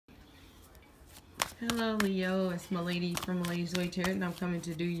Hello Leo, it's Maladys from Maladys Way Tarot, and I'm coming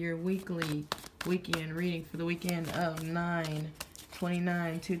to do your weekly weekend reading for the weekend of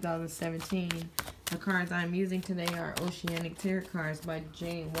 9/29/2017. The cards I'm using today are Oceanic Tarot cards by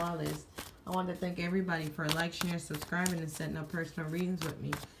Jane Wallace. I want to thank everybody for sharing, subscribing, and setting up personal readings with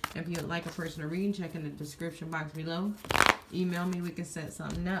me. If you would like a personal reading, check in the description box below. Email me, we can set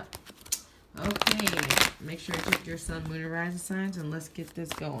something up. Okay, make sure to check your sun, moon, and rising signs, and let's get this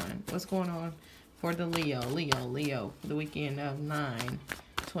going. What's going on for the Leo, for the weekend of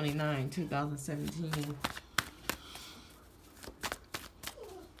 9/29/2017.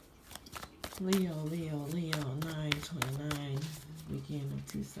 Leo, 9/29, weekend of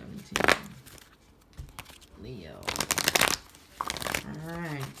 2017. Leo.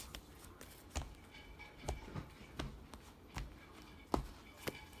 Alright.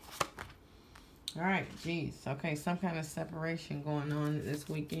 Alright, geez. Okay, some kind of separation going on this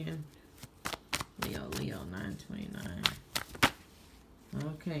weekend. Leo, 9/29.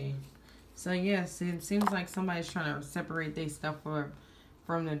 Okay. So, yes, it seems like somebody's trying to separate their stuff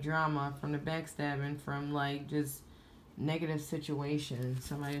from the drama, from the backstabbing, from, like, just negative situations.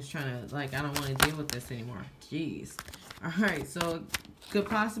 Somebody's trying to, like, I don't want to deal with this anymore. Jeez. Alright, so it could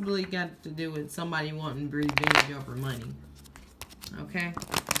possibly got to do with somebody wanting revenge over money. Okay?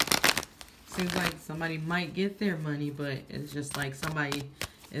 Seems like somebody might get their money, but it's just like somebody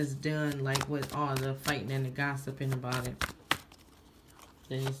is done, like, with all the fighting and the gossiping about it.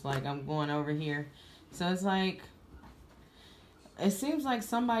 Then it's like, I'm going over here. So it's like, it seems like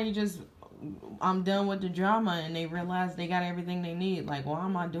somebody just, I'm done with the drama, and they realize they got everything they need. Like, why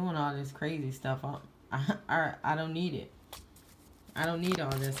am I doing all this crazy stuff? I don't need it. I don't need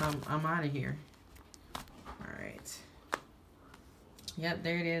all this. I'm out of here. Alright. Yep,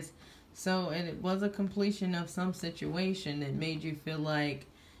 there it is. So it was a completion of some situation that made you feel like,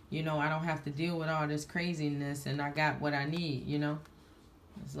 you know, I don't have to deal with all this craziness, and I got what I need, you know.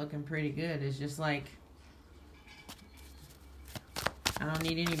 It's looking pretty good. It's just like, I don't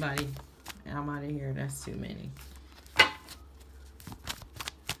need anybody. I'm out of here. That's too many.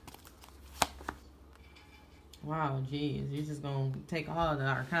 Wow, geez. You're just going to take all the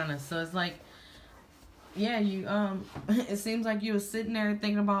arcana. So it's like, yeah, you, it seems like you were sitting there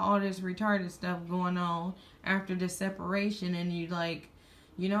thinking about all this retarded stuff going on after the separation, and you like,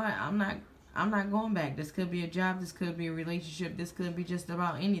 you know what, I'm not going back. This could be a job, this could be a relationship, this could be just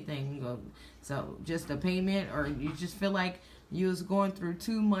about anything. So just a payment, or you just feel like you was going through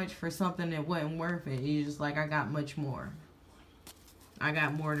too much for something that wasn't worth it. You just like, I got much more. I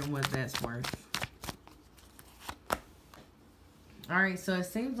got more than what that's worth. Alright, so it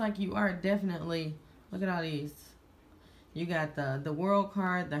seems like you are definitely, look at all these. You got the World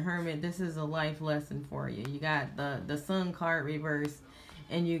card, the Hermit. This is a life lesson for you. You got the Sun card reversed,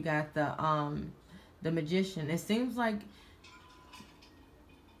 and you got the Magician. It seems like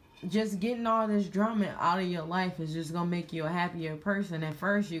just getting all this drama out of your life is just gonna make you a happier person. At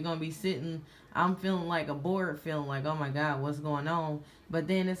first, you're gonna be sitting, I'm feeling like a bored feeling, like, oh my God, what's going on? But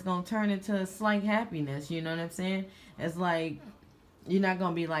then it's gonna turn into a slight happiness. You know what I'm saying? It's like, you're not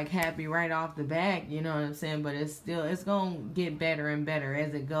going to be like happy right off the bat, you know what I'm saying? But it's still, it's going to get better and better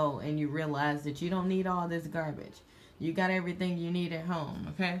as it go, and you realize that you don't need all this garbage. You got everything you need at home,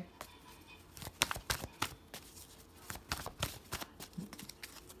 okay?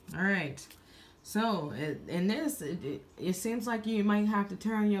 Alright. So, in this, it seems like you might have to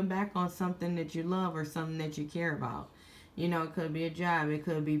turn your back on something that you love or something that you care about. You know, it could be a job, it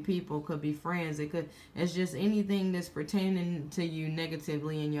could be people, it could be friends, it's just anything that's pertaining to you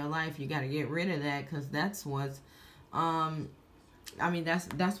negatively in your life. You got to get rid of that, because that's what's, I mean,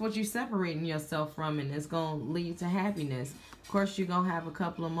 that's what you're separating yourself from, and it's going to lead to happiness. Of course, you're going to have a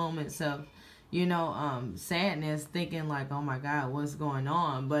couple of moments of, you know, sadness, thinking like, oh my God, what's going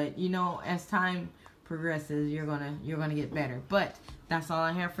on? But, you know, as time progresses, you're gonna get better. But that's all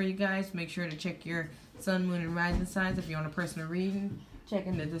I have for you guys. Make sure to check your sun, moon, and rising signs. If you want a personal reading, check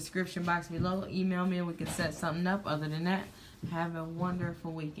in the description box below. Email me and we can set something up. Other than that, have a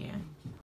wonderful weekend.